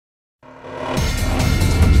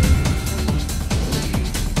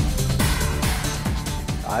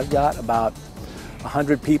I've got about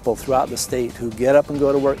 100 people throughout the state who get up and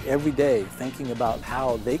go to work every day thinking about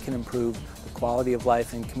how they can improve the quality of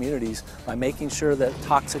life in communities by making sure that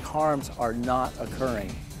toxic harms are not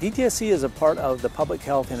occurring. DTSC is a part of the Public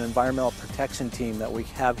Health and Environmental Protection team that we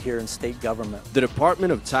have here in state government. The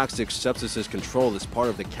Department of Toxic Substances Control is part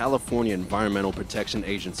of the California Environmental Protection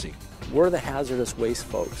Agency. We're the hazardous waste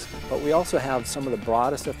folks, but we also have some of the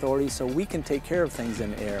broadest authorities, so we can take care of things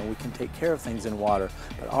in air and we can take care of things in water,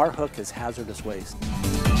 but our hook is hazardous waste.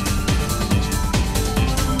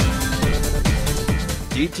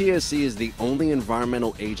 DTSC is the only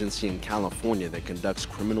environmental agency in California that conducts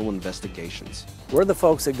criminal investigations. We're the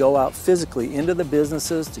folks that go out physically into the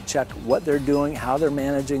businesses to check what they're doing, how they're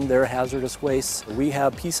managing their hazardous waste. We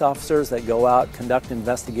have peace officers that go out, conduct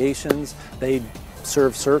investigations. They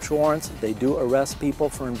serve search warrants. They do arrest people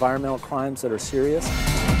for environmental crimes that are serious.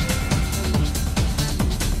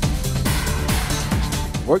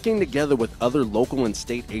 Working together with other local and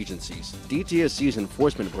state agencies, DTSC's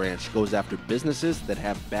enforcement branch goes after businesses that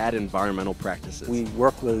have bad environmental practices. We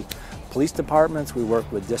work with police departments, we work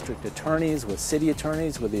with district attorneys, with city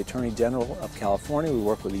attorneys, with the Attorney General of California, we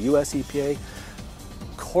work with the US EPA,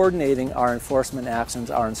 coordinating our enforcement actions,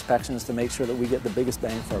 our inspections to make sure that we get the biggest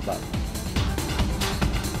bang for our buck.